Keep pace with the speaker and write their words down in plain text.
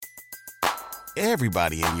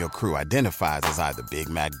Everybody in your crew identifies as either Big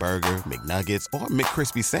Mac Burger, McNuggets, or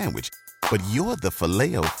McCrispy Sandwich. But you're the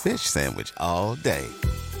Filet-O-Fish Sandwich all day.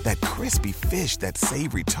 That crispy fish, that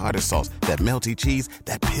savory tartar sauce, that melty cheese,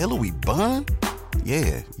 that pillowy bun.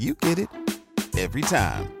 Yeah, you get it. Every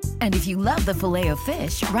time. And if you love the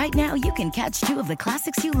Filet-O-Fish, right now you can catch 2 of the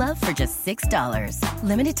classics you love for just $6.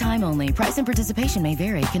 Limited time only. Price and participation may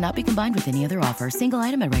vary. Cannot be combined with any other offer. Single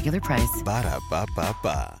item at regular price.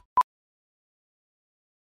 Ba-da-ba-ba-ba.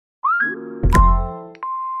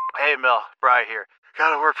 Hey, Mel, Bri here.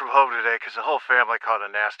 Gotta work from home today because the whole family caught a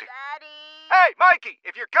nasty... Daddy! Hey, Mikey,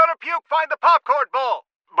 if you're gonna puke, find the popcorn bowl!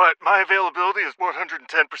 But my availability is 110%.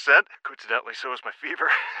 Coincidentally, so is my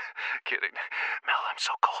fever. Kidding. Mel, I'm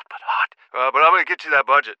so cold but hot. But I'm gonna get you that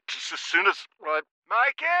budget just as soon as...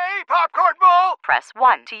 Mikey, popcorn bowl! Press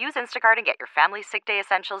 1 to use Instacart and get your family's sick day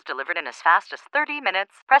essentials delivered in as fast as 30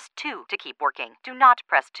 minutes. Press 2 to keep working. Do not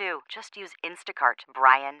press 2. Just use Instacart,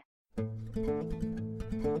 Brian.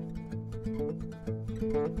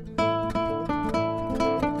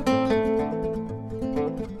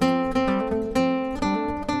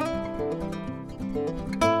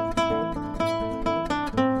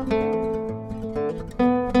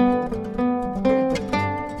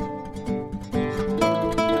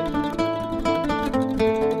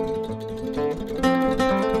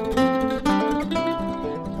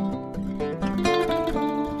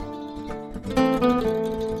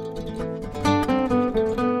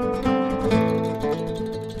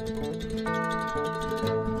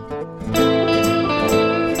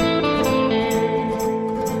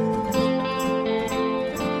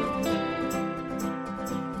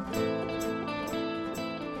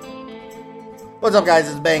 What's up, guys?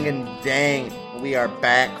 It's Bang and Dang. We are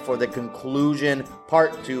back for the conclusion,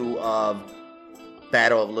 part 2 of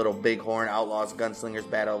Battle of Little Bighorn, Outlaws, Gunslingers,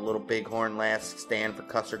 Battle of Little Bighorn, last stand for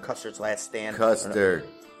Custer, Custer's last stand. Custard.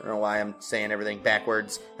 I don't know why I'm saying everything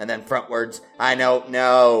backwards and then frontwards. I know,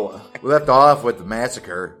 no. We left off with the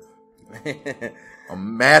massacre. A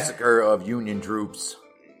massacre of Union troops.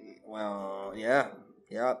 Well, yeah.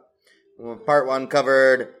 Well, part 1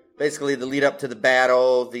 covered basically the lead up to the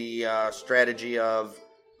battle, the strategy of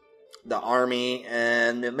the army,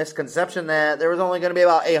 and the misconception that there was only going to be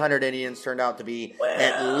about 800 Indians turned out to be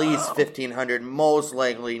at least 1,500, most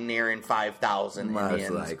likely nearing 5,000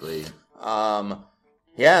 Indians. Most likely.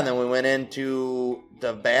 Yeah, and then we went into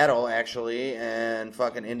the battle, actually, and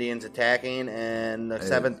fucking Indians attacking, and the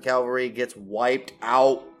 7th Cavalry gets wiped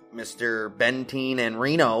out. Mr. Benteen and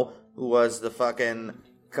Reno, who was the fucking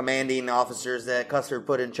commanding officers that Custer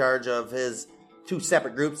put in charge of his 2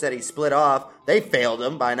 separate groups that he split off, they failed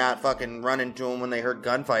him by not fucking running to him when they heard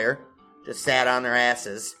gunfire. Just sat on their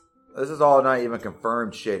asses. This is all not even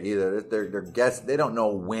confirmed shit either. They're guessing. They don't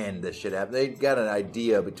know when this shit happened. They got an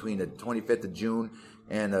idea between the 25th of June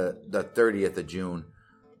and the 30th of June.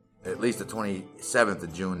 At least the 27th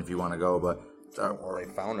of June if you want to go, but... Well, they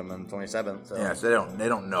found him on the 27th. So. Yeah, so they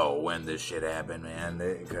don't know when this shit happened, man.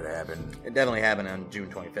 It could happen. It definitely happened on June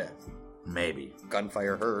 25th. Maybe.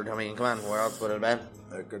 Gunfire heard. I mean, come on, where else would it have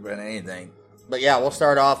been? It could have been anything. But yeah, we'll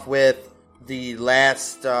start off with the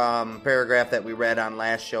last paragraph that we read on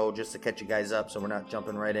last show, just to catch you guys up, so we're not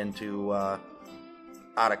jumping right into out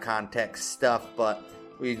of context stuff. But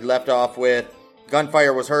we left off with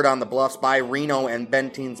gunfire was heard on the bluffs by Reno and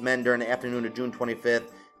Benteen's men during the afternoon of June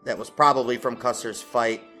 25th. That was probably from Custer's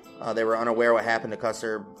fight. They were unaware what happened to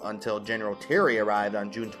Custer until General Terry arrived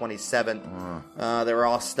on June 27th. They were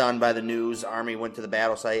all stunned by the news. Army went to the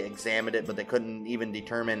battle site, examined it, but they couldn't even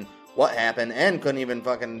determine what happened and couldn't even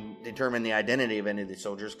fucking determine the identity of any of the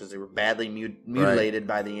soldiers because they were badly mutilated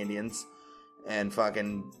by the Indians and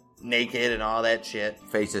fucking naked and all that shit.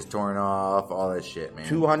 Faces torn off, all that shit, man.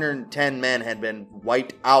 210 men had been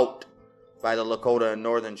wiped out by the Lakota and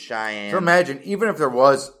Northern Cheyenne. So imagine, even if there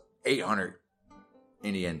was 800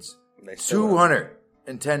 Indians,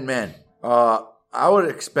 210 men, I would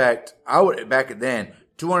expect, back then,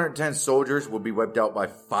 210 soldiers would be wiped out by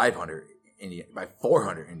 400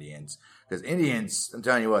 Indians. Because Indians, I'm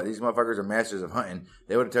telling you what, these motherfuckers are masters of hunting.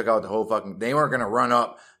 They would have took out the whole fucking, they weren't going to run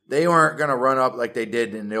up. They weren't going to run up like they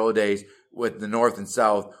did in the old days with the North and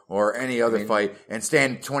South or any other fight and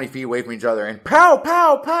stand 20 feet away from each other and pow,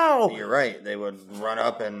 pow, pow. You're right. They would run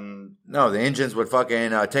up and... No, the Indians would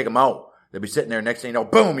fucking take them out. They'd be sitting there, next thing you know,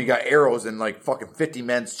 boom, you got arrows in like fucking 50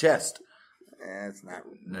 men's chest. That's not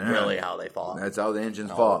really how they fought. That's how the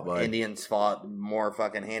Indians fought. But Indians fought more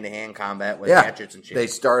fucking hand-to-hand combat with hatchets and shit. They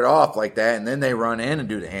start off like that, and then they run in and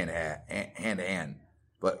do the hand-to-hand.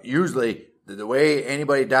 But usually, the way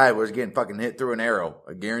anybody died was getting fucking hit through an arrow.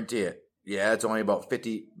 I guarantee it. Yeah, it's only about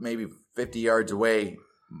 50, maybe 50 yards away.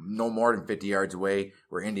 no more than 50 yards away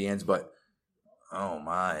were Indians, but oh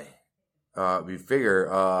my. We figure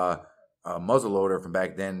a muzzleloader from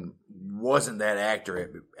back then wasn't that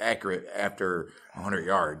accurate after 100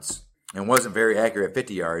 yards and wasn't very accurate at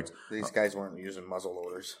 50 yards. These guys weren't using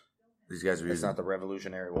muzzleloaders. These guys were using... It's not the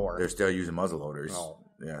Revolutionary War. They're still using muzzleloaders. No.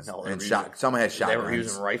 Yes. No, and some had shotguns. They were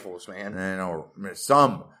using rifles, man.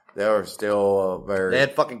 Some... They were still very... They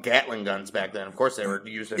had fucking Gatling guns back then. Of course they were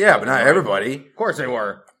using... Yeah, but not everybody. Of course they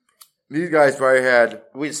were. These guys probably had...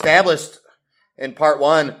 We established in part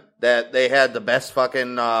 1 that they had the best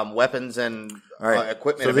fucking weapons and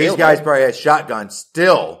equipment So available. these guys probably had shotguns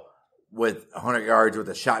still with 100 yards with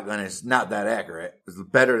a shotgun. It's not that accurate. It's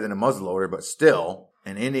better than a muzzleloader, but still.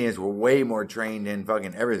 And Indians were way more trained in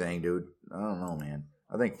fucking everything, dude. I don't know, man.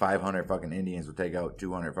 I think 500 fucking Indians would take out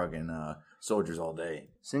 200 fucking soldiers all day.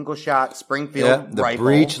 Single shot Springfield the rifle.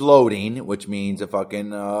 breech loading, which means a fucking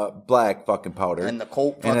black fucking powder. And the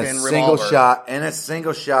Colt fucking and a revolver.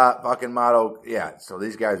 single shot fucking motto. Yeah, so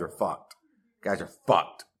these guys are fucked. Guys are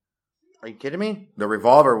fucked. Are you kidding me? The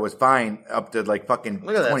revolver was fine up to like fucking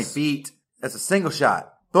 20 feet. That's a single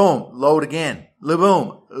shot. Boom, load again.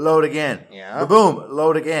 Boom, load again. Yeah. Boom,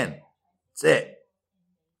 load again. That's it.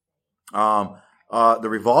 The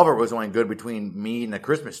revolver was only good between me and the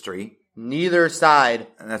Christmas tree. Neither side.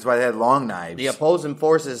 And that's why they had long knives. The opposing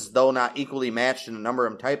forces, though not equally matched in the number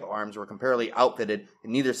and type of arms, were comparably outfitted,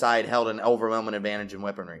 and neither side held an overwhelming advantage in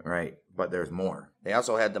weaponry. Right, but there's more. They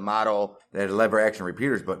also had the model. They had lever action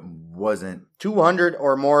repeaters, but wasn't... 200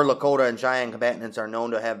 or more Lakota and Cheyenne combatants are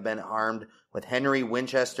known to have been armed with Henry,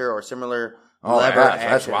 Winchester, or similar lever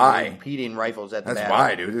action repeating rifles at the battle. That's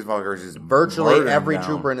why, dude. This fucker's just virtually every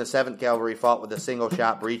trooper in the 7th Cavalry fought with a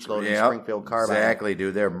single-shot breech-loading Springfield carbine. Exactly,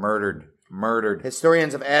 dude. They're murdered.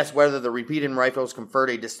 Historians have asked whether the repeating rifles conferred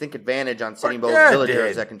a distinct advantage on Sitting Bull's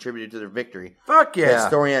villagers that contributed to their victory. Fuck yeah.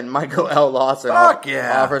 Historian Michael L. Lawson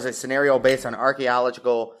offers a scenario based on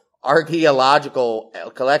archaeological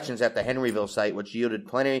collections at the Henryville site, which yielded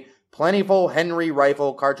plentiful Henry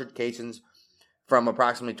rifle cartridge casings from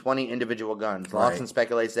approximately 20 individual guns. Lawson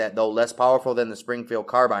speculates that, though less powerful than the Springfield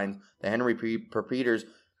carbines, the Henry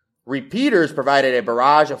repeaters provided a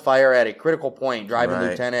barrage of fire at a critical point, driving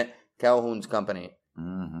Lieutenant Calhoun's company.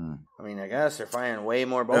 Mm-hmm. I mean, I guess they're firing way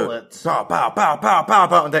more bullets. Pow, pow, pow, pow, pow,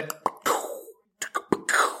 pow. And then...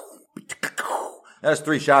 That's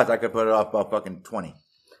 3 shots. I could put it up fucking 20.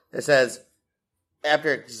 It says...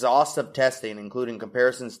 After exhaustive testing, including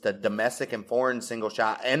comparisons to domestic and foreign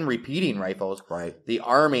single-shot and repeating rifles, the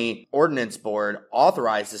Army Ordnance Board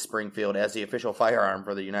authorized the Springfield as the official firearm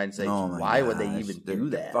for the United States. Why would they even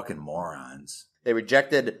do that? They're fucking morons. They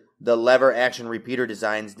rejected the lever-action repeater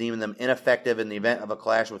designs, deeming them ineffective in the event of a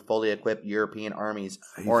clash with fully equipped European armies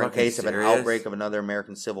or in case of an outbreak of another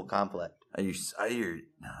American civil conflict. I just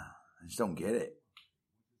don't get it.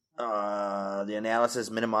 The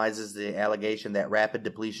analysis minimizes the allegation that rapid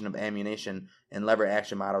depletion of ammunition and lever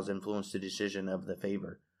action models influenced the decision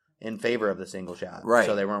in favor of the single shot. Right.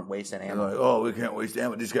 So they weren't wasting ammo. They're like, we can't waste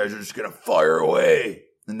ammo. These guys are just going to fire away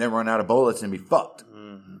and then run out of bullets and be fucked.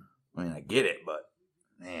 Mm-hmm. I mean, I get it, but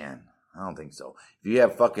man, I don't think so. If you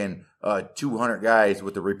have fucking 200 guys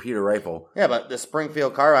with a repeater rifle. Yeah, but the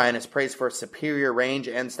Springfield carbine is praised for superior range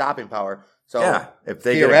and stopping power. So if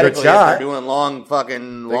they get a good shot, they're doing long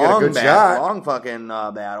fucking battles.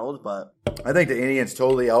 But I think the Indians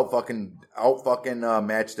totally out fucking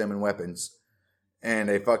matched them in weapons, and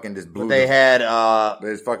they fucking just blew. They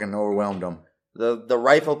they just fucking overwhelmed them. The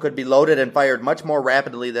rifle could be loaded and fired much more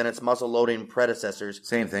rapidly than its muzzle loading predecessors.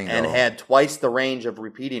 Same thing, and had twice the range of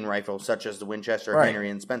repeating rifles such as the Winchester, Henry,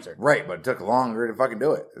 and Spencer. Right, but it took longer to fucking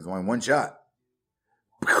do it. It was only one shot.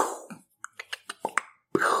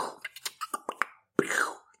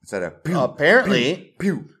 Apparently,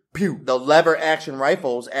 pew, pew. The lever action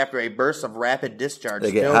rifles, after a burst of rapid discharge,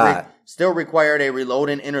 still required a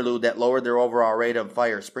reloading interlude that lowered their overall rate of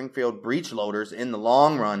fire. Springfield breech loaders, in the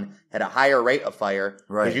long run, had a higher rate of fire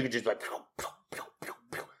because you could just as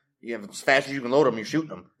fast as you can load them, you're shooting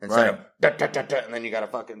them instead of and then you got to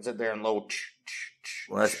fucking sit there and load.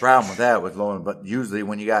 Well, that's the problem with that with loading. But usually,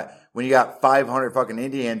 when you got 500 fucking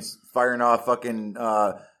Indians firing off fucking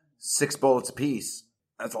 6 bullets apiece.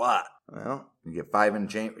 That's a lot. Well, you get 5 in the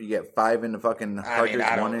chamber. You get 5 in the fucking cartridge,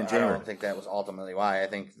 1 in the chamber. I don't think that was ultimately why. I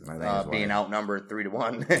think being outnumbered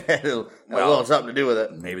 3-1 had a little something to do with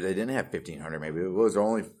it. Maybe they didn't have 1,500. Maybe it was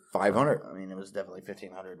only 500. I mean, it was definitely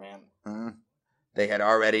 1,500, man. Mm-hmm. They had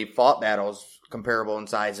already fought battles comparable in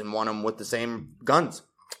size and won them with the same guns.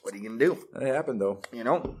 What are you gonna do? That happened though.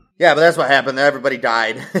 Yeah, but that's what happened. Everybody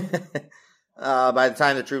died. By the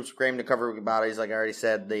time the troops came to cover bodies, like I already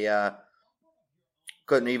said, the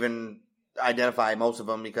couldn't even identify most of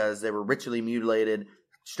them because they were ritually mutilated,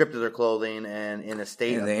 stripped of their clothing, and in a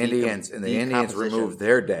state of Indians removed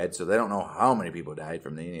their dead, so they don't know how many people died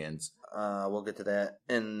from the Indians. We'll get to that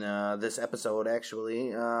in this episode,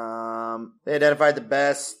 actually. They identified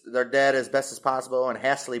their dead as best as possible and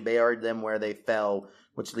hastily buried them where they fell,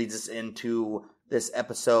 which leads us into this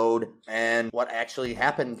episode and what actually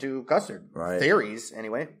happened to Custer. Right. Theories,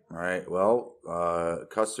 anyway. Right. Well,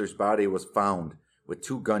 Custer's body was found with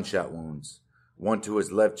 2 gunshot wounds, one to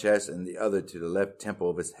his left chest and the other to the left temple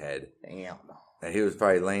of his head. Damn. And he was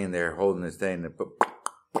probably laying there holding his thing and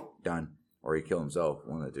done. Or he killed himself,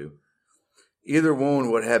 one of the two. Either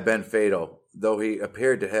wound would have been fatal, though he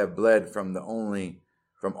appeared to have bled from only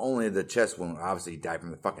the chest wound. Obviously, he died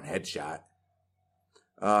from the fucking headshot.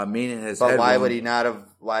 Meaning his head. But why would he not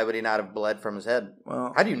have bled from his head?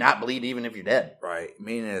 Well, how do you not bleed even if you're dead? Right.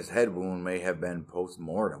 Meaning his head wound may have been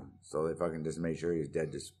post-mortem, so they fucking just made sure he was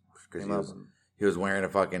dead just because he was wearing a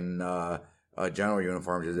fucking general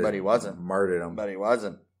uniform. But he wasn't. Murdered him. But he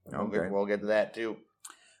wasn't. Okay. We'll get to that too.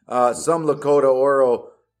 Some Lakota oral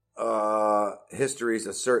histories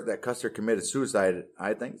assert that Custer committed suicide.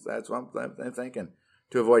 I think that's what I'm thinking,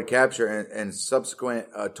 to avoid capture and subsequent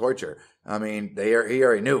torture. I mean, he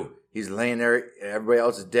already knew. He's laying there. Everybody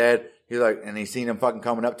else is dead. He's like, and he seen them fucking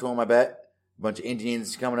coming up to him, I bet. A bunch of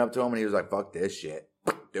Indians coming up to him, and he was like, fuck this shit.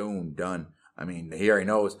 Doom, done. I mean, he already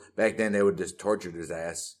knows. Back then, they would just torture his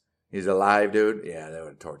ass. He's alive, dude. Yeah, they would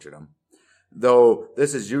have tortured him. Though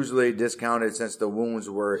this is usually discounted since the wounds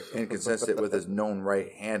were inconsistent with his known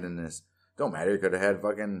right-handedness. Don't matter. He could have had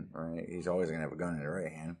fucking... Right, he's always going to have a gun in the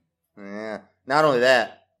right hand. Yeah. Not only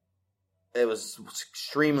that, it was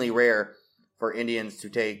extremely rare for Indians to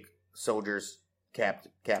take soldiers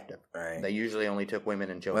captive. Right. They usually only took women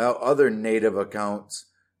and children. Well, other native accounts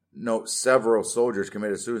note several soldiers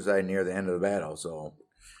committed suicide near the end of the battle, so...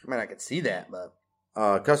 I mean, I could see that, but...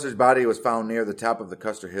 Custer's body was found near the top of the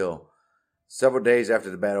Custer Hill. Several days after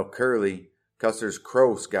the battle, Curley, Custer's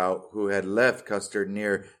Crow scout, who had left Custer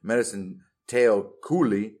near Medicine Tail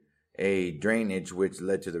Coulee, a drainage which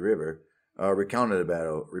led to the river, recounted the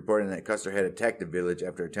battle, reporting that Custer had attacked the village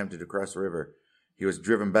after attempting to cross the river. He was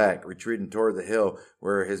driven back, retreating toward the hill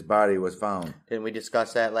where his body was found. Didn't we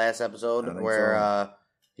discuss that last episode where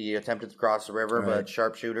he attempted to cross the river, but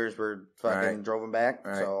sharpshooters were fucking drove him back?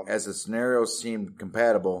 Right. So as the scenario seemed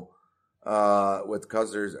compatible with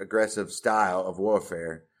Custer's aggressive style of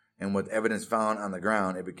warfare, and with evidence found on the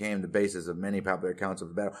ground, it became the basis of many popular accounts of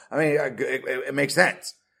the battle. I mean, it makes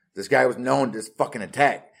sense. This guy was known to just fucking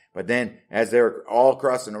attack. But then, as they were all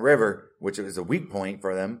crossing the river, which is a weak point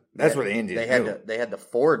for them, that's where the Indians knew. They had to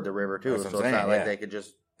ford the river, too, so it's not like they could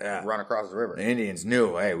just run across the river. The Indians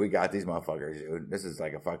knew, hey, we got these motherfuckers, dude. This is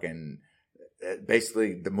like a fucking,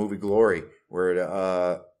 basically the movie Glory, where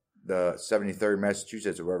the 73rd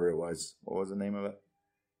Massachusetts, or wherever it was. What was the name of it?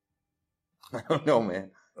 I don't know,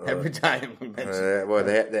 man. Every time we mention well,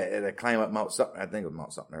 they climb up Mount Sumner. I think it was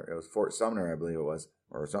Mount Sumner. It was Fort Sumner, I believe it was,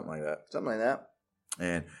 or something like that. Something like that.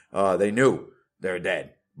 And they knew they were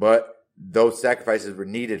dead. But those sacrifices were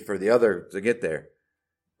needed for the other to get there.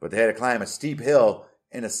 But they had to climb a steep hill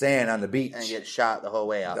in the sand on the beach. And get shot the whole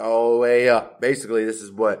way up. The whole way up. Basically, this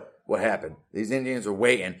is what happened. These Indians were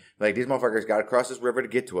waiting. Like, these motherfuckers got to cross this river to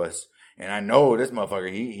get to us. And I know this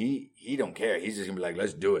motherfucker, he don't care. He's just going to be like,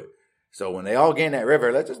 let's do it. So when they all get in that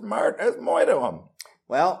river, let's murder them.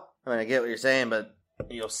 Well, I mean, I get what you're saying, but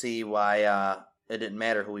you'll see why it didn't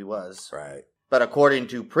matter who he was. Right. But according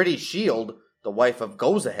to Pretty Shield, the wife of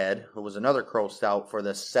Goes Ahead, who was another Crow scout for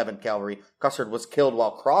the 7th Cavalry, Custer was killed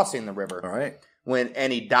while crossing the river. All right.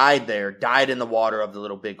 And he died in the water of the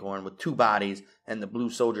Little Bighorn with 2 bodies and the blue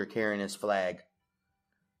soldier carrying his flag.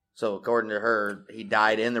 So according to her, he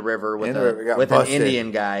died in the river with an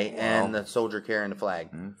Indian guy and the soldier carrying the flag.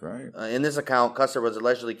 That's right. In this account, Custer was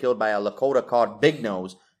allegedly killed by a Lakota called Big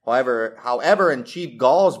Nose. However, in Chief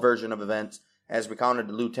Gall's version of events, as recounted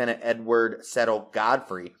to Lieutenant Edward Settle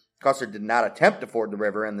Godfrey, Custer did not attempt to ford the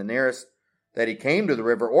river, and the nearest that he came to the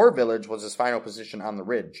river or village was his final position on the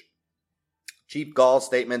ridge. Chief Gall's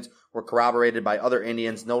statements were corroborated by other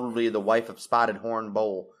Indians, notably the wife of Spotted Horn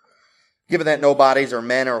Bull. Given that no bodies or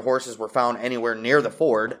men or horses were found anywhere near the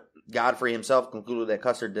ford, Godfrey himself concluded that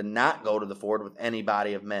Custer did not go to the ford with any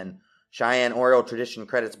body of men. Cheyenne oral tradition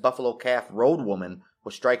credits Buffalo Calf Road Woman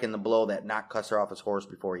with striking the blow that knocked Custer off his horse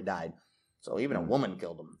before he died. So even a woman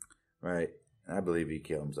killed him. Right. I believe he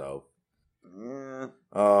killed himself.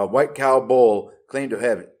 White Cow Bull claimed to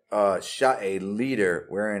have shot a leader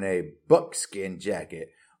wearing a buckskin jacket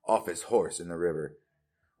off his horse in the river.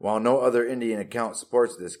 While no other Indian account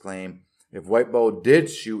supports this claim, If White Bow did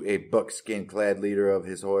shoot a buckskin-clad leader of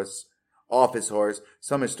his horse off his horse,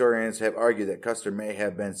 some historians have argued that Custer may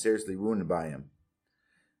have been seriously wounded by him.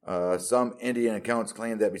 Some Indian accounts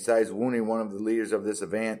claim that besides wounding one of the leaders of this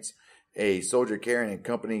advance, a soldier carrying a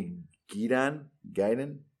company Guidon?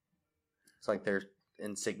 It's like their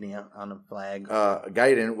insignia on a flag.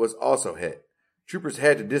 Guidon was also hit. Troopers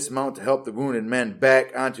had to dismount to help the wounded men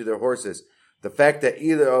back onto their horses. The fact that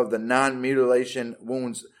either of the non-mutilation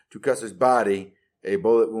wounds to Custer's body, a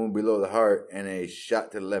bullet wound below the heart and a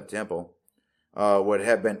shot to the left temple, would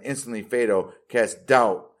have been instantly fatal, cast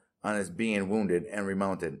doubt on his being wounded and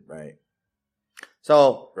remounted. Right.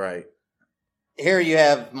 So, right. Here you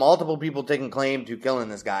have multiple people taking claim to killing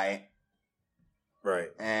this guy. Right.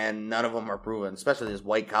 And none of them are proven, especially this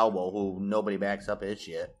white cowboy who nobody backs up his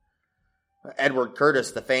shit. Edward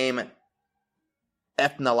Curtis, the famed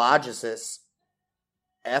ethnologist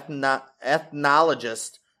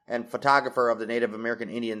and photographer of the Native American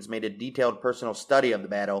Indians, made a detailed personal study of the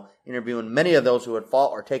battle, interviewing many of those who had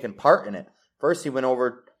fought or taken part in it. First, he went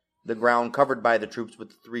over the ground covered by the troops with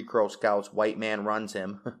the 3 Crow scouts. White man runs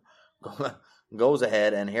him, goes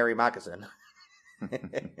ahead, and Harry Moccasin.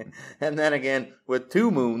 And then again with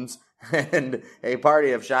 2 Moons and a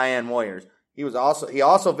party of Cheyenne warriors. He also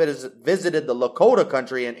visited the Lakota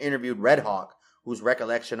country and interviewed Red Hawk, whose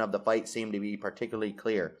recollection of the fight seemed to be particularly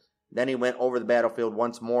clear. Then he went over the battlefield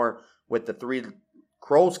once more with the 3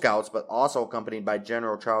 Crow scouts, but also accompanied by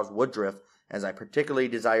General Charles Woodruff, as I particularly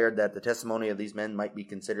desired that the testimony of these men might be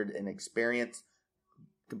considered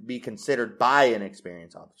by an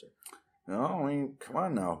experienced officer. No, I mean, come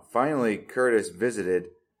on now. Finally, Curtis visited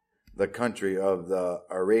the country of the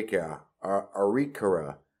Arikara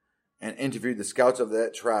and interviewed the scouts of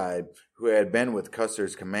that tribe who had been with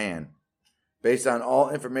Custer's command. Based on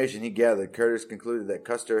all information he gathered, Curtis concluded that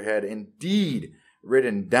Custer had indeed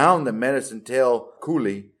ridden down the Medicine Tail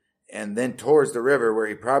Coulee and then towards the river where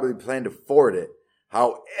he probably planned to ford it.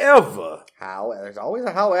 However, there's always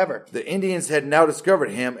a however. The Indians had now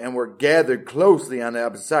discovered him and were gathered closely on the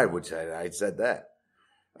opposite side, which I said that.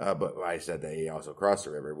 But I said that he also crossed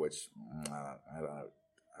the river, which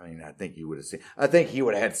I think he would have seen. I think he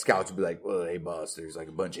would have had scouts be like, well, hey, boss, there's like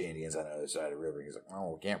a bunch of Indians on the other side of the river. He's like,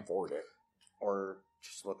 oh, we can't ford it. Or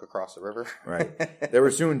just look across the river. Right. They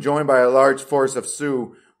were soon joined by a large force of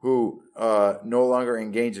Sioux who, no longer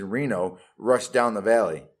engaged in Reno, rushed down the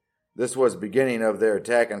valley. This was the beginning of their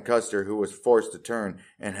attack on Custer, who was forced to turn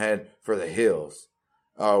and head for the hills,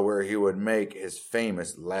 where he would make his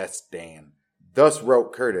famous last stand. Thus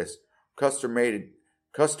wrote Curtis, Custer made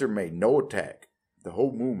no attack, the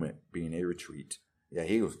whole movement being a retreat. Yeah,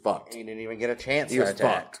 he was fucked. He didn't even get a chance to attack. He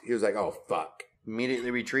was fucked. He was like, oh, fuck. Immediately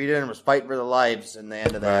retreated and was fighting for their lives in the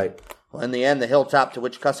end of that. Right. Well, in the end, the hilltop to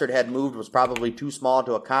which Custer had moved was probably too small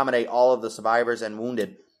to accommodate all of the survivors and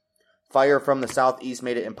wounded. Fire from the southeast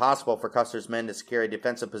made it impossible for Custer's men to secure a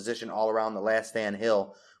defensive position all around the Last Stand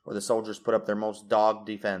Hill, where the soldiers put up their most dogged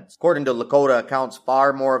defense. According to Lakota accounts,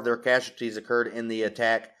 far more of their casualties occurred in the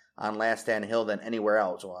attack on Last Stand Hill than anywhere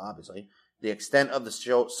else. Well, obviously. The extent of the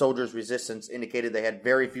soldiers' resistance indicated they had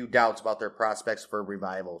very few doubts about their prospects for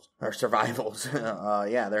survivals.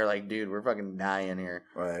 Yeah, they're like, dude, we're fucking dying here.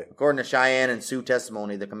 Right. According to Cheyenne and Sioux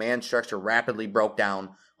testimony, the command structure rapidly broke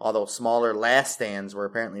down, although smaller last stands were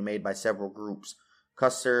apparently made by several groups.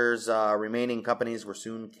 Custer's remaining companies were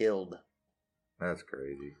soon killed. That's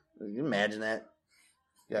crazy. Can you imagine that?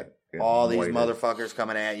 You got all these motherfuckers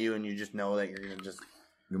coming at you, and you just know that you're going to just...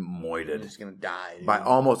 You're just going to die. Dude. By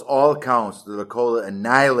almost all accounts, the Lakota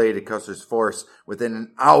annihilated Custer's force within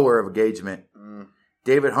an hour of engagement.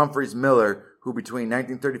 David Humphreys Miller, who between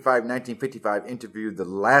 1935 and 1955 interviewed the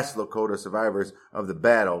last Lakota survivors of the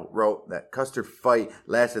battle, wrote that Custer's fight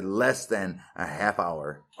lasted less than a half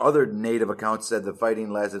hour. Other native accounts said the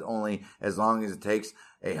fighting lasted only as long as it takes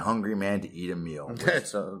a hungry man to eat a meal.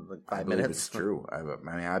 So, like 5 I minutes? It's true. I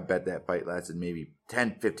bet that fight lasted maybe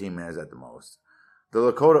 10, 15 minutes at the most. The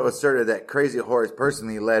Lakota asserted that Crazy Horse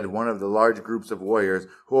personally led one of the large groups of warriors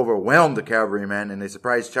who overwhelmed the cavalrymen in a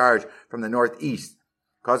surprise charge from the northeast,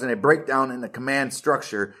 causing a breakdown in the command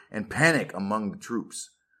structure and panic among the troops.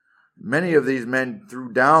 Many of these men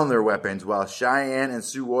threw down their weapons while Cheyenne and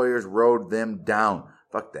Sioux warriors rode them down.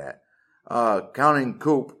 Fuck that. Counting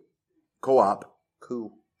coup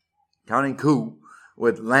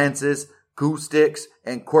with lances, coup sticks,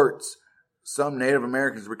 and quirts. Some Native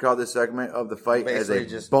Americans recall this segment of the fight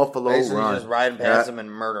basically as a buffalo run. Just riding past them and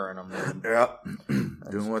murdering them. Yep.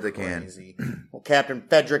 Doing what they can. Crazy. Well, Captain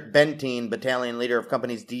Frederick Bentine, battalion leader of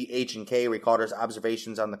companies D, H, and K, recalled his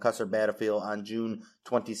observations on the Custer battlefield on June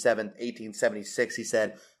 27, 1876. He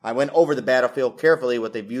said, I went over the battlefield carefully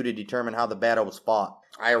with a view to determine how the battle was fought.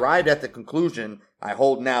 I arrived at the conclusion I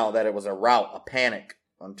hold now that it was a rout, a panic,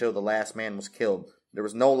 until the last man was killed. There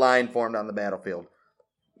was no line formed on the battlefield.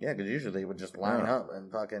 Yeah, because usually they would just line up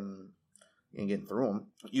and fucking and get through them.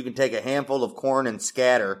 You can take a handful of corn and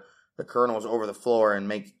scatter the kernels over the floor and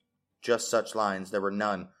make just such lines. There were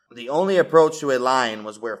none. The only approach to a line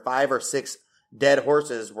was where 5 or 6 dead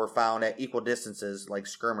horses were found at equal distances, like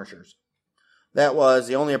skirmishers. That was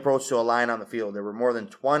the only approach to a line on the field. There were more than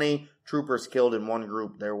 20 troopers killed in one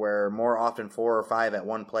group. There were more often 4 or 5 at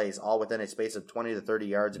one place, all within a space of 20 to 30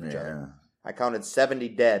 yards of each other. I counted 70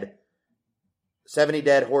 dead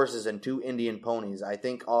horses and 2 Indian ponies. I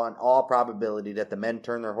think on all probability that the men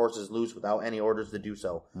turned their horses loose without any orders to do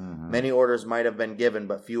so. Mm-hmm. Many orders might have been given,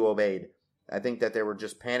 but few obeyed. I think that they were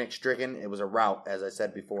just panic-stricken. It was a rout, as I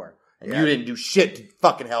said before. And you didn't do shit to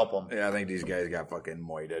fucking help them. Yeah, I think these guys got fucking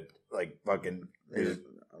moited. Like, fucking... They just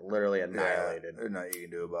literally annihilated. There's nothing you can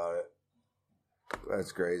do about it.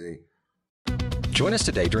 That's crazy. Join us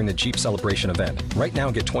today during the Jeep Celebration event. Right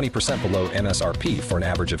now, get 20% below MSRP for an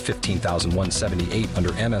average of $15,178 under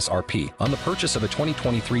MSRP on the purchase of a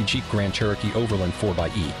 2023 Jeep Grand Cherokee Overland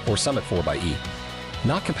 4xE or Summit 4xE.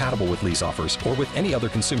 Not compatible with lease offers or with any other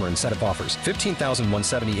consumer incentive offers.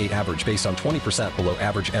 $15,178 average based on 20% below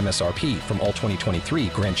average MSRP from all 2023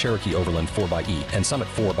 Grand Cherokee Overland 4xE and Summit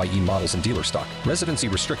 4xE models in dealer stock. Residency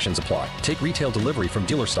restrictions apply. Take retail delivery from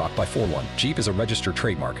dealer stock by 4/1. Jeep is a registered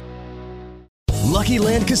trademark. Lucky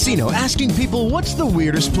Land Casino, asking people, what's the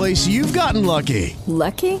weirdest place you've gotten lucky?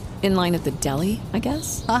 Lucky? In line at the deli, I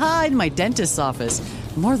guess? Aha, in my dentist's office.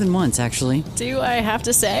 More than once, actually. Do I have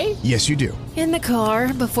to say? Yes, you do. In the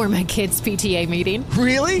car before my kids' PTA meeting.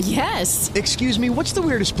 Really? Yes. Excuse me, what's the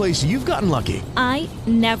weirdest place you've gotten lucky? I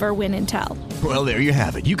never win and tell. Well, there you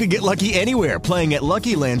have it. You can get lucky anywhere, playing at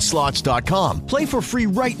LuckyLandSlots.com. Play for free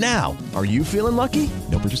right now. Are you feeling lucky?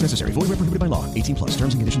 No purchase necessary. Void where prohibited by law. 18+.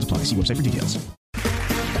 Terms and conditions apply. See website for details.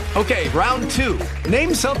 Okay, round 2.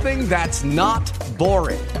 Name something that's not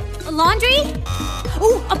boring. A laundry?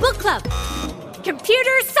 Ooh, a book club.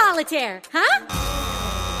 Computer solitaire, huh?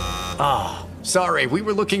 Ah, oh, sorry. We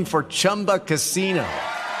were looking for Chumba Casino.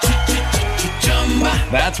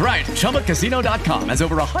 That's right. ChumbaCasino.com has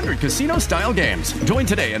over 100 casino-style games. Join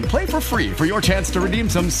today and play for free for your chance to redeem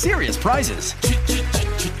some serious prizes.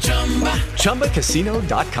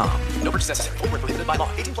 ChumbaCasino.com. No purchase necessary. Void where prohibited by law.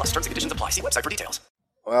 18+. Terms and conditions apply. See website for details.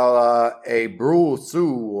 Well, a Brule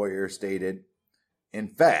Sioux warrior stated, in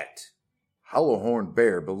fact, Hollowhorn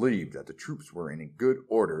Bear believed that the troops were in good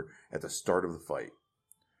order at the start of the fight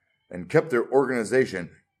and kept their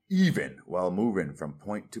organization even while moving from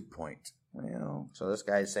point to point. Well, so this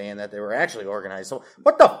guy's saying that they were actually organized. So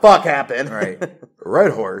what the fuck happened? Right.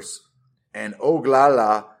 Red Horse and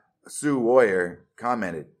Oglala Sioux warrior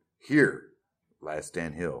commented, here, Last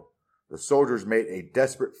Stand Hill, the soldiers made a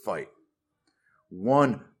desperate fight.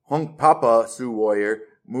 One Hunkpapa Sioux warrior,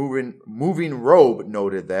 moving robe,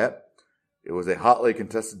 noted that it was a hotly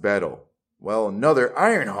contested battle, while another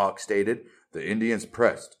Iron Hawk stated the Indians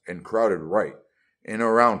pressed and crowded right in and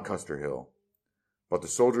around Custer Hill. But the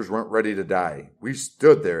soldiers weren't ready to die. We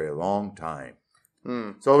stood there a long time.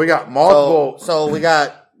 So we got multiple... So we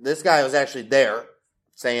got... This guy was actually there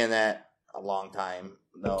saying that a long time.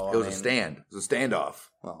 No, it was a stand. It was a standoff.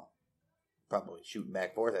 Well, probably shooting back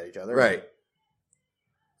and forth at each other. Right.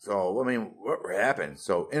 So, I mean, what happened?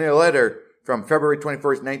 So, in a letter from February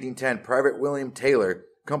 21st, 1910, Private William Taylor,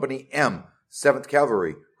 Company M, 7th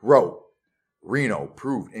Cavalry, wrote, Reno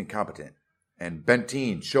proved incompetent, and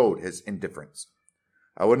Bentine showed his indifference.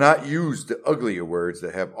 I would not use the uglier words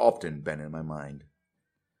that have often been in my mind.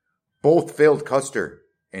 Both failed Custer,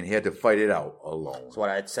 and he had to fight it out alone. That's what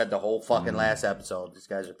I said the whole fucking last episode. These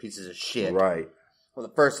guys are pieces of shit. Right. Well,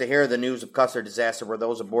 the first to hear the news of Custer disaster were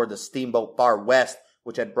those aboard the steamboat Far West,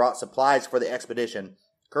 which had brought supplies for the expedition.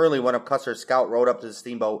 Currently, one of Custer's scouts rode up to the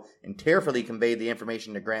steamboat and tearfully conveyed the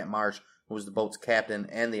information to Grant Marsh, who was the boat's captain,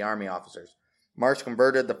 and the Army officers. Marsh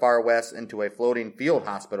converted the Far West into a floating field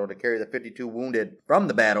hospital to carry the 52 wounded from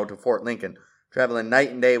the battle to Fort Lincoln. Traveling night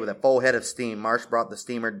and day with a full head of steam, Marsh brought the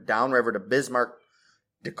steamer downriver to Bismarck,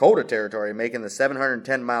 Dakota Territory, making the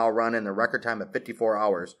 710-mile run in the record time of 54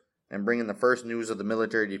 hours. And bringing the first news of the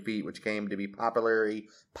military defeat, which came to be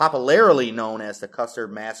popularly known as the Custer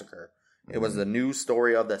Massacre. It was the news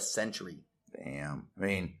story of the century. Damn. I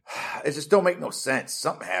mean, it just don't make no sense.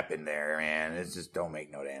 Something happened there, man. It just don't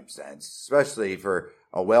make no damn sense. Especially for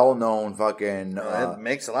a well-known fucking... it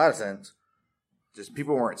makes a lot of sense. just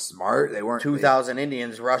people weren't smart. They weren't 2,000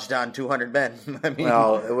 Indians rushed on 200 men. I mean,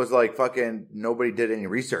 well, it was like fucking nobody did any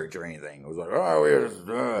research or anything. It was like,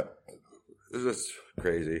 oh, this is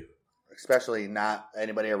crazy. Especially not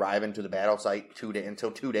anybody arriving to the battle site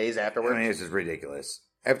until 2 days afterwards. I mean, this is ridiculous.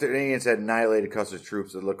 After the Indians had annihilated Custer's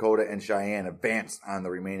troops, the Lakota and Cheyenne advanced on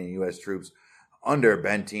the remaining U.S. troops under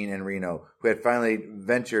Benteen and Reno, who had finally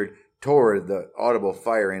ventured toward the audible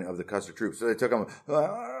firing of the Custer troops. So they took them,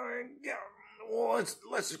 let's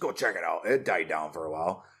just go check it out. It died down for a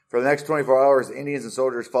while. For the next 24 hours, the Indians and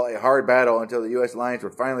soldiers fought a hard battle until the U.S. lines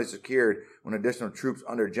were finally secured when additional troops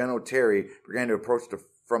under General Terry began to approach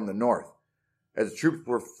from the north. As the troops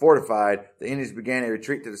were fortified, the Indians began a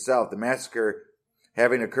retreat to the south. The massacre,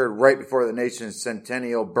 having occurred right before the nation's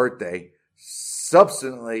centennial birthday,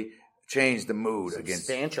 substantially changed the mood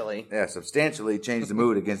substantially changed the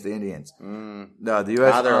mood against the Indians. The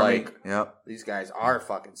U.S. Now they're Army, like, these guys are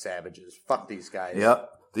fucking savages. Fuck these guys. Yep.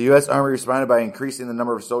 The U.S. Army responded by increasing the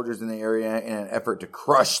number of soldiers in the area in an effort to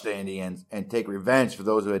crush the Indians and take revenge for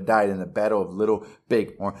those who had died in the Battle of Little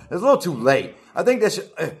Bighorn. It was a little too late. I think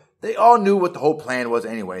they all knew what the whole plan was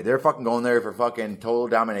anyway. They're fucking going there for fucking total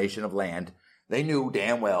domination of land. They knew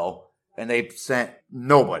damn well, and they sent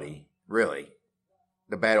nobody, really,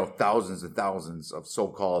 to battle thousands and thousands of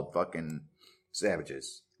so-called fucking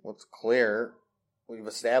savages. Well, it's clear. We've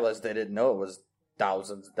established they didn't know it was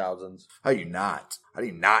thousands and thousands. How do you not? How do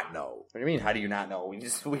you not know? What do you mean, how do you not know? We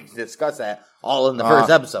discussed that all in the first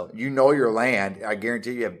episode. You know your land. I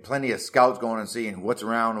guarantee you have plenty of scouts going and seeing what's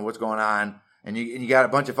around and what's going on. And you got a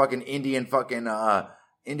bunch of fucking Indian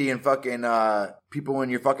people in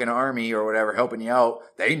your fucking army or whatever helping you out.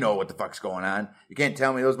 They know what the fuck's going on. You can't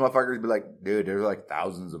tell me those motherfuckers be like, dude, there's like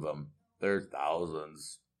thousands of them. There's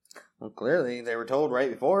thousands. Well, clearly they were told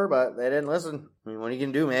right before, but they didn't listen. I mean, what are you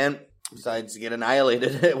going to do, man? Besides get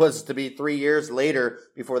annihilated. It was to be 3 years later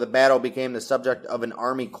before the battle became the subject of an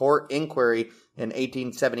Army court inquiry in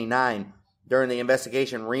 1879. During the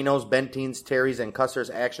investigation, Reno's, Benteen's, Terry's, and Custer's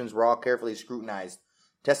actions were all carefully scrutinized.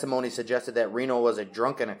 Testimony suggested that Reno was a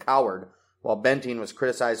drunk and a coward, while Benteen was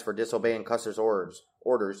criticized for disobeying Custer's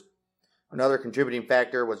orders. Another contributing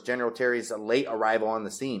factor was General Terry's late arrival on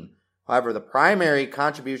the scene. However, the primary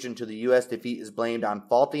contribution to the U.S. defeat is blamed on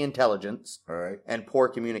faulty intelligence and poor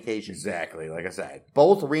communication. Exactly, like I said.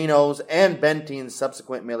 Both Reno's and Benteen's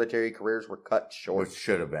subsequent military careers were cut short. Which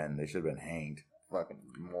should have been. They should have been hanged. Fucking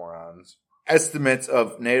morons. Estimates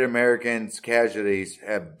of Native Americans' casualties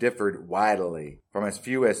have differed widely, from as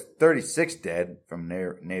few as 36 dead from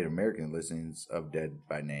Native American listings of dead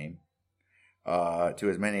by name, to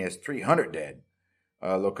as many as 300 dead.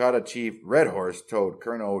 Lakota Chief Red Horse told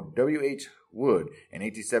Colonel W.H. Wood in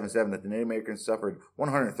 1877 that the Native Americans suffered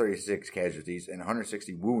 136 casualties and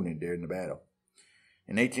 160 wounded during the battle.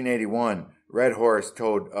 In 1881, Red Horse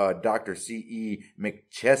told Dr. C.E.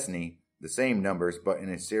 McChesney the same numbers, but in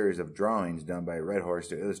a series of drawings done by Red Horse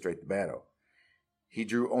to illustrate the battle. He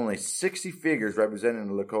drew only 60 figures representing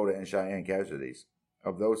the Lakota and Cheyenne casualties.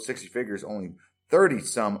 Of those 60 figures, only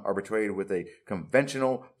 30-some are portrayed with a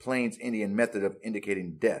conventional Plains Indian method of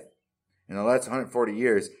indicating death. In the last 140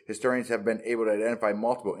 years, historians have been able to identify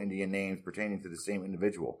multiple Indian names pertaining to the same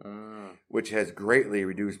individual, which has greatly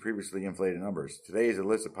reduced previously inflated numbers. Today, a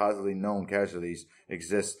list of positively known casualties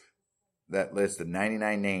exists that lists the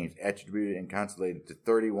 99 names attributed and consolidated to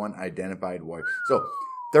 31 identified warriors. So,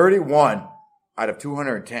 31 out of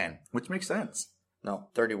 210, which makes sense. No,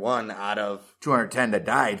 31 out of 210 that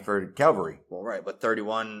died for cavalry. Well, right, but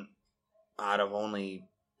 31 out of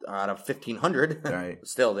 1,500. Right.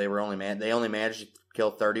 Still, they only managed to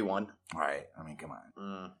kill 31. Right. I mean, come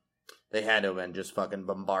on. They had to have been just fucking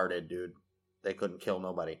bombarded, dude. They couldn't kill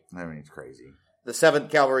nobody. I mean, it's crazy. The 7th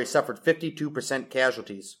Cavalry suffered 52%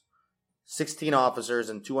 casualties. 16 officers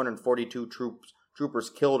and 242 troopers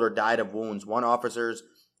killed or died of wounds. One officer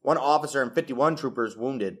and 51 troopers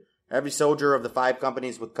wounded. Every soldier of the 5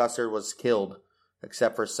 companies with Custer was killed,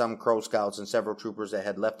 except for some Crow Scouts and several troopers that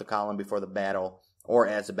had left the column before the battle or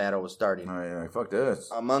as the battle was starting. Oh, yeah, fuck this.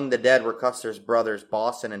 Among the dead were Custer's brothers,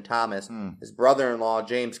 Boston and Thomas, his brother-in-law,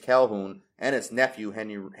 James Calhoun, and his nephew,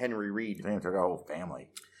 Henry Reed. Damn, took our whole family.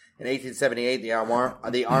 In 1878, the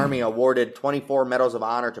Army awarded 24 Medals of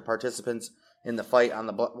Honor to participants in the fight on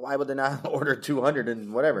the bluff. Why would they not order 200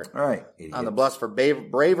 and whatever? All right. Idiots. On the bluffs for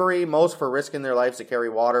bravery, most for risking their lives to carry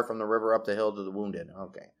water from the river up the hill to the wounded.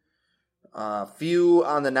 Okay. Few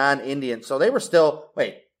on the non-Indian. So they were still...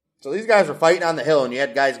 Wait. So these guys were fighting on the hill, and you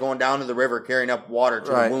had guys going down to the river carrying up water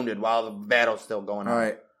to the wounded while the battle's still going on. All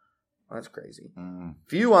right. That's crazy.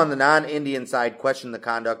 Few on the non-Indian side questioned the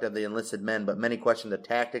conduct of the enlisted men, but many questioned the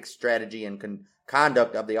tactics, strategy, and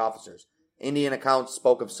conduct of the officers. Indian accounts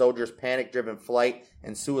spoke of soldiers' panic-driven flight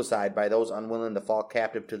and suicide by those unwilling to fall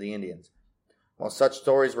captive to the Indians. While such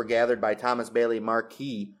stories were gathered by Thomas Bailey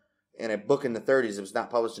Marquis in a book in the 30s, it was not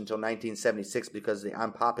published until 1976 because of the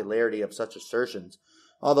unpopularity of such assertions.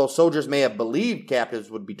 Although soldiers may have believed captives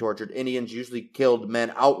would be tortured, Indians usually killed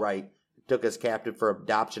men outright and took as captive for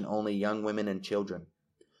adoption only young women and children.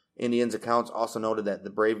 Indian accounts also noted the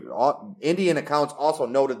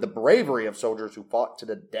bravery of soldiers who fought to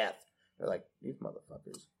the death. They're like, these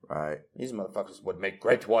motherfuckers. Right. These motherfuckers would make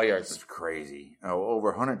great warriors. It's crazy. Over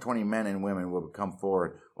 120 men and women will come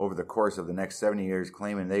forward over the course of the next 70 years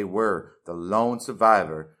claiming they were the lone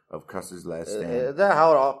survivor of Custer's last stand.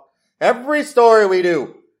 Every story we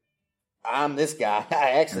do, I'm this guy.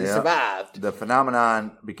 I actually survived. The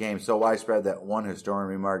phenomenon became so widespread that one historian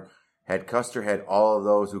remarked, had Custer had all of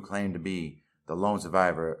those who claimed to be the lone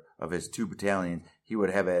survivor of his 2 battalions, he would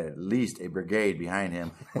have at least a brigade behind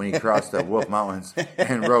him when he crossed the Wolf Mountains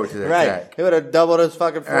and rode to the attack. He would have doubled his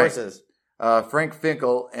fucking forces. Right. Frank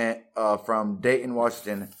Finkel from Dayton,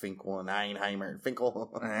 Washington. Finkel and Einheimer.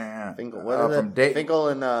 Finkel. Finkel. What is from it? Dayton. Finkel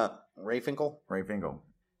and Ray Finkel? Ray Finkel.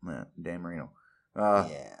 Dan Marino.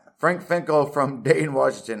 Frank Finkel from Dayton,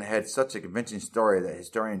 Washington had such a convincing story that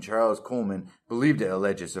historian Charles Coleman believed the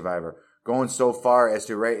alleged survivor, going so far as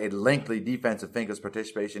to write a lengthy defense of Finkel's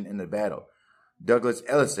participation in the battle. Douglas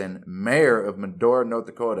Ellison, mayor of Medora, North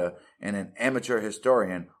Dakota, and an amateur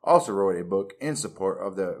historian, also wrote a book in support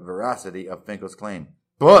of the veracity of Finkel's claim.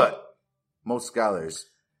 But most scholars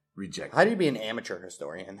reject it. How do you be an amateur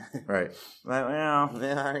historian? Right.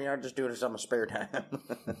 You're just doing it on my spare time.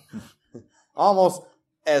 Almost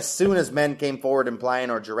as soon as men came forward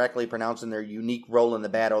implying or directly pronouncing their unique role in the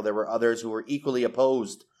battle, there were others who were equally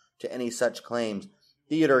opposed to any such claims.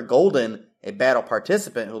 Theodore Golden, a battle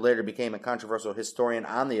participant who later became a controversial historian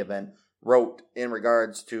on the event, wrote in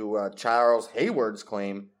regards to Charles Hayward's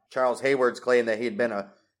claim that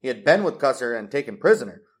he had been with Custer and taken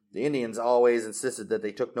prisoner. The Indians always insisted that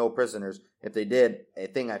they took no prisoners. If they did, a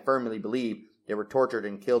thing I firmly believe, they were tortured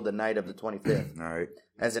and killed the night of the 25th. All right.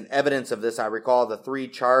 As an evidence of this, I recall the 3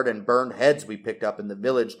 charred and burned heads we picked up in the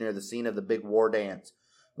village near the scene of the big war dance.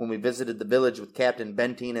 When we visited the village with Captain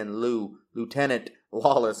Benteen and Lieutenant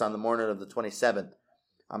Lawless on the morning of the 27th.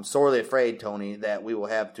 I'm sorely afraid, Tony, that we will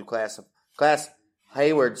have to class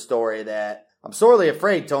Hayward's story that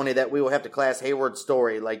we will have to class Hayward's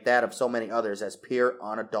story like that of so many others as pure,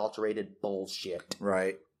 unadulterated bullshit.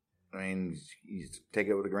 Right. I mean, you take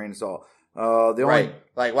it with a grain of salt. Like,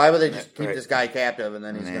 why would they just keep this guy captive and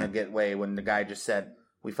then he's going to get away when the guy just said,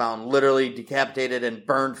 we found literally decapitated and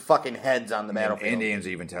burned fucking heads on the battlefield. Indians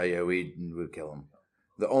even tell you we would kill him.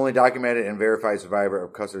 The only documented and verified survivor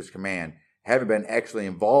of Custer's command, having been actually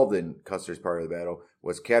involved in Custer's part of the battle,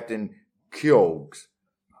 was Captain Korg's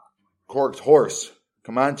horse,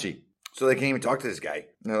 Comanche. So they can't even talk to this guy.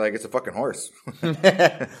 And they're like, it's a fucking horse.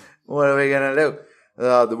 What are we going to do?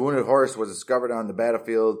 The wounded horse was discovered on the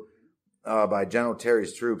battlefield by General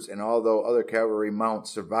Terry's troops, and although other cavalry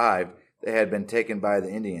mounts survived, they had been taken by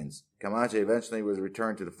the Indians. Comanche eventually was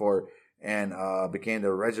returned to the fort and became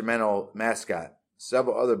the regimental mascot.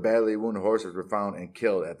 Several other badly wounded horses were found and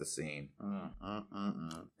killed at the scene.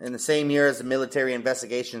 In the same year as the military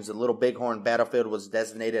investigations, the Little Bighorn battlefield was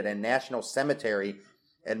designated a national cemetery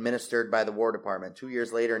administered by the War Department. 2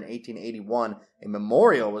 years later, in 1881, a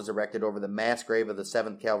memorial was erected over the mass grave of the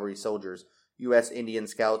 7th Cavalry soldiers, U.S. Indian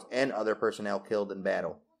scouts, and other personnel killed in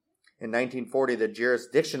battle. In 1940, the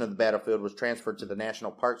jurisdiction of the battlefield was transferred to the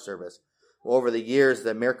National Park Service. Over the years,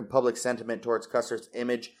 the American public sentiment towards Custer's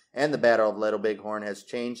image and the Battle of Little Bighorn has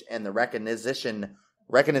changed, and the recognition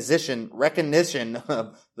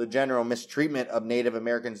of the general mistreatment of Native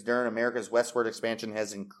Americans during America's westward expansion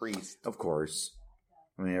has increased. Of course.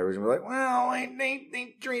 I mean, everyone's like, well,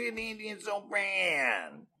 they treated the Indians so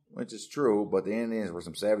bad. Which is true, but the Indians were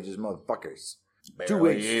some savages motherfuckers.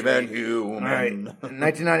 Even human. Right. In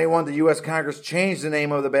 1991, the U.S. Congress changed the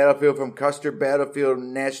name of the battlefield from Custer Battlefield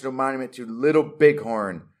National Monument to Little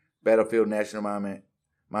Bighorn Battlefield National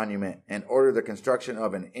Monument and ordered the construction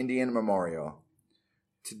of an Indian memorial.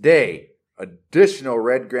 Today, additional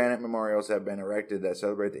red granite memorials have been erected that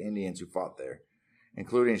celebrate the Indians who fought there,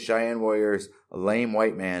 including Cheyenne warriors, a lame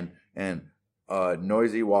white man, and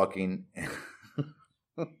noisy walking.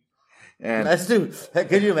 And that's dude.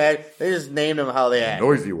 Could you imagine? They just named him how they act.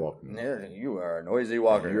 Noisy walking. You are a noisy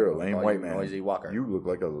walker. You're a lame white man. Noisy walker.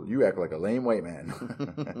 You act like a lame white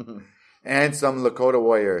man. And some Lakota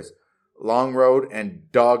warriors, Long Road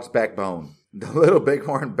and Dog's Backbone. The Little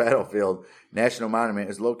Bighorn Battlefield National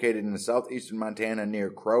Monument is located in the southeastern Montana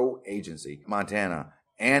near Crow Agency, Montana,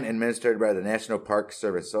 and administered by the National Park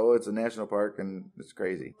Service. So it's a national park, and it's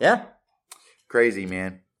crazy. Yeah. Crazy,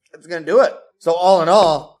 man. It's going to do it. So all in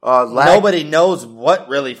all, nobody knows what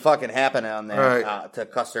really fucking happened on there to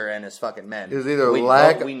Custer and his fucking men. It was either we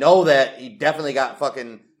know that he definitely got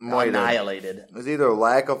fucking annihilated. It was either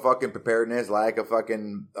lack of fucking preparedness, lack of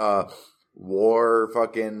fucking war,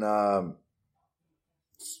 fucking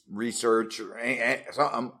research, or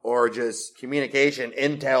something, or just communication,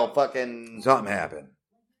 intel, fucking something happened.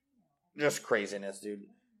 Just craziness, dude.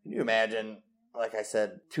 Can you imagine? Like I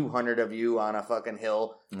said, 200 of you on a fucking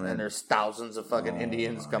hill, and there's thousands of fucking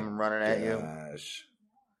Indians coming running at you.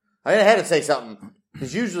 I had to say something,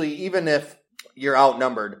 because usually, even if you're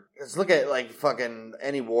outnumbered, let's look at like fucking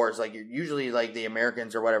any wars, like you're usually like the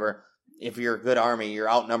Americans or whatever, if you're a good army, you're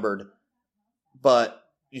outnumbered, but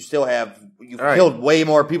you still killed way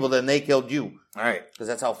more people than they killed you. All right. Because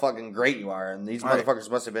that's how fucking great you are, and these motherfuckers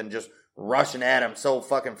must have been just rushing at him so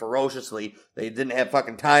fucking ferociously, they didn't have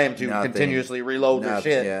fucking time to continuously reload their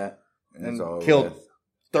shit. Yeah. And killed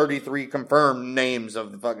 33 confirmed names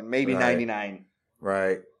of the fucking, maybe 99.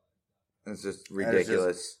 Right. It's just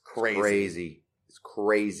ridiculous. Just crazy. It's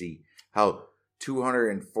crazy how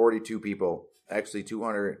 242 people, actually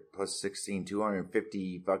 200 plus 16,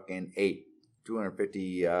 250 fucking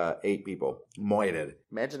 258 people moited.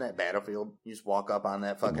 Imagine that battlefield. You just walk up on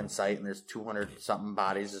that fucking site and there's 200 something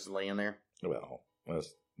bodies just laying there. Well,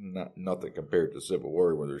 that's nothing compared to the Civil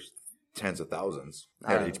War where there's tens of thousands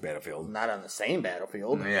at each battlefield. Not on the same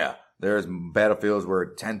battlefield. Yeah. There's battlefields where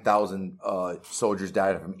 10,000 soldiers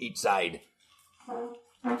died from each side.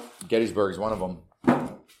 Gettysburg is one of them.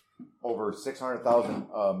 Over 600,000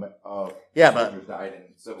 soldiers died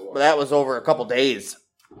in the Civil War. But that was over a couple days.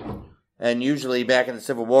 And usually back in the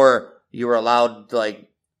Civil War, you were allowed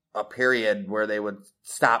like a period where they would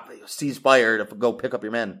cease fire to go pick up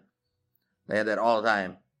your men. They had that all the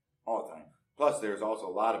time. All the time. Plus, there's also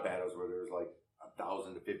a lot of battles where there's like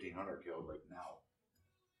 1,000 to 1,500 killed like now.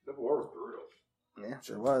 Civil War was brutal. Yeah,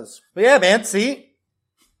 sure was. But yeah, man, see?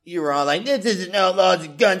 You were all like, this isn't outlaws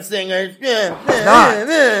and gunslingers.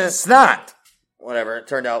 It's not. Whatever. It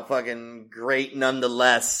turned out fucking great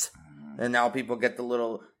nonetheless. And now people get to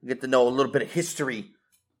know a little bit of history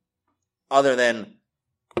other than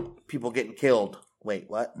people getting killed. Wait,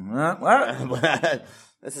 what? What?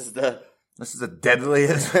 This is the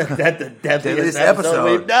deadliest the deadliest episode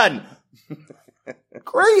we've done.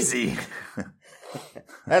 Crazy.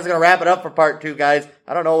 That's gonna wrap it up for part 2, guys.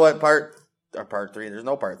 I don't know what part 3. There's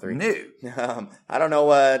no part 3. No. I don't know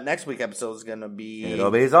what next week episode is gonna be.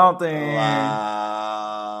 It'll be something.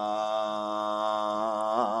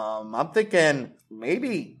 I'm thinking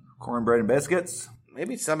maybe cornbread and biscuits.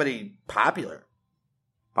 Maybe somebody popular.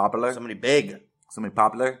 Popular? Somebody big. Somebody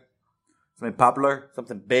popular? Something popular?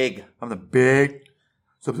 Something big. Something big?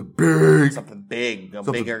 Something big. Something big. Go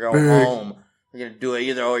Something big or go big. home. We're going to do it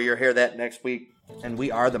either or. You'll hear that next week. And we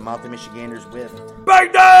are the Mouthy Michiganders with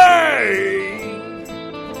Big Day!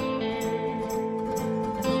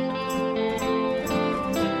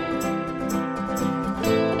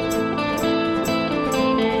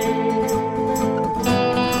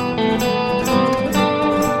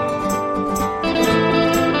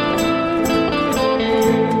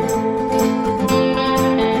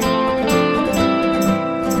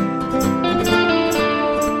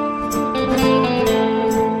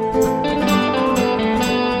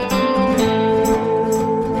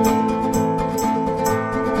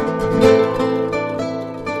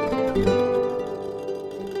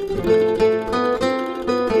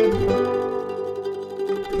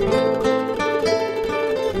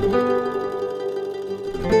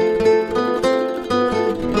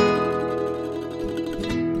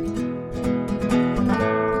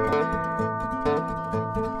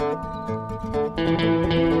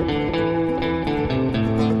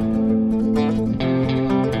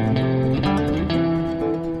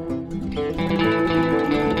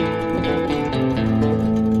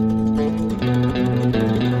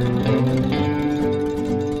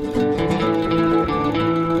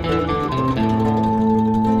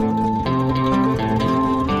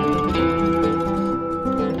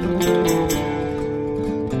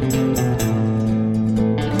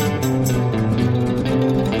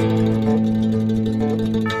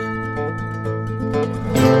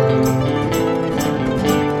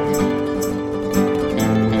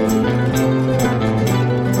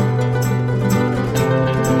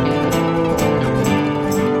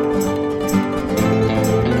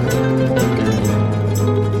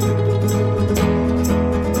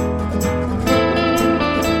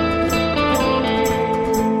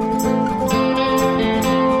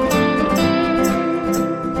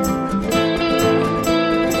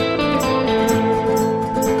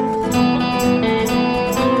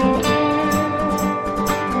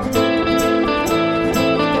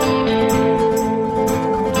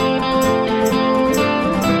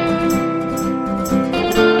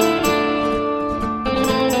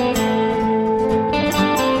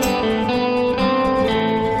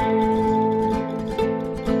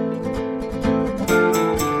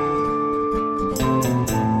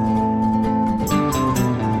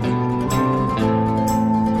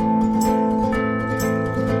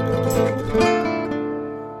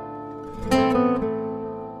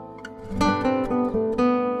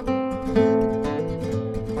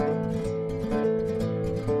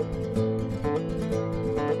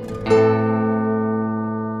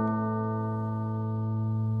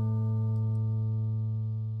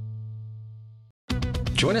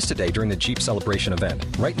 Join us today during the Jeep Celebration event.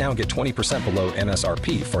 Right now, get 20% below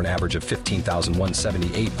MSRP for an average of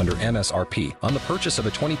 $15,178 under MSRP on the purchase of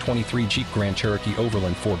a 2023 Jeep Grand Cherokee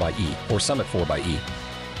Overland 4xE or Summit 4xE.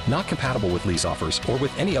 Not compatible with lease offers or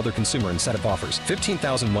with any other consumer incentive offers.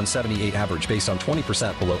 $15,178 average based on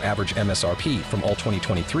 20% below average MSRP from all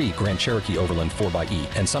 2023 Grand Cherokee Overland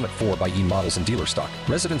 4xE and Summit 4xE models in dealer stock.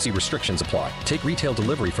 Residency restrictions apply. Take retail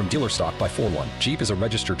delivery from dealer stock by 4/1. Jeep is a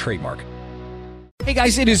registered trademark. Hey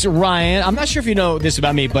guys, it is Ryan. I'm not sure if you know this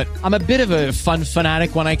about me, but I'm a bit of a fun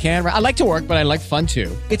fanatic when I can. I like to work, but I like fun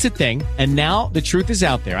too. It's a thing. And now the truth is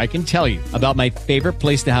out there. I can tell you about my favorite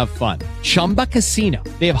place to have fun. Chumba Casino.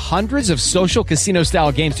 They have hundreds of social casino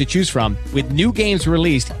style games to choose from with new games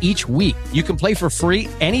released each week. You can play for free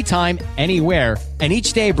anytime, anywhere. And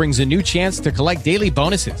each day brings a new chance to collect daily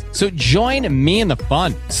bonuses. So join me in the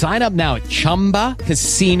fun. Sign up now at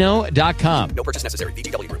ChumbaCasino.com. No purchase necessary.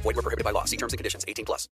 VGW Group. Void where prohibited by law. See terms and conditions. 18+.